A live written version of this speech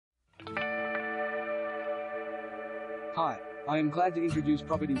Hi, I am glad to introduce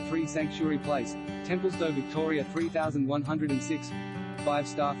Property 3 Sanctuary Place, Templestowe, Victoria 3106,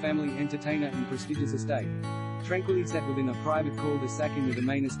 5-star family entertainer and prestigious estate. Tranquilly set within a private cul-de-sac in the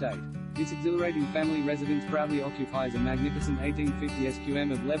domain estate, this exhilarating family residence proudly occupies a magnificent 1850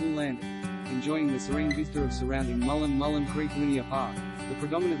 SQM of level land, enjoying the serene vista of surrounding Mullen Creek Linear Park. The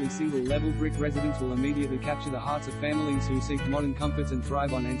predominantly single-level brick residence will immediately capture the hearts of families who seek modern comforts and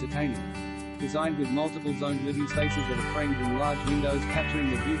thrive on entertaining. Designed with multiple zoned living spaces that are framed in large windows capturing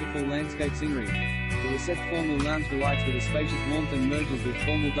the beautiful landscape scenery, the recessed formal lounge delights with a spacious warmth and merges with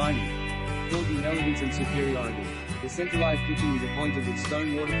formal dining. Built in elegance and superiority, the centralized kitchen is appointed with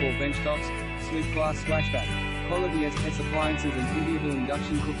stone waterfall benchtops, sleek glass splashback, quality SS appliances and enviable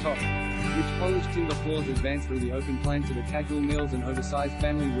induction cooktop. Rich polished timber floors advance through the open plan to the casual meals and oversized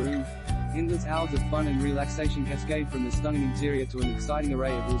family room. Endless hours of fun and relaxation cascade from the stunning interior to an exciting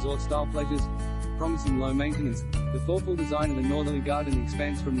array of resort-style pleasures, promising low maintenance. The thoughtful design of the northerly garden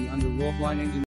expands from the under-roofline engine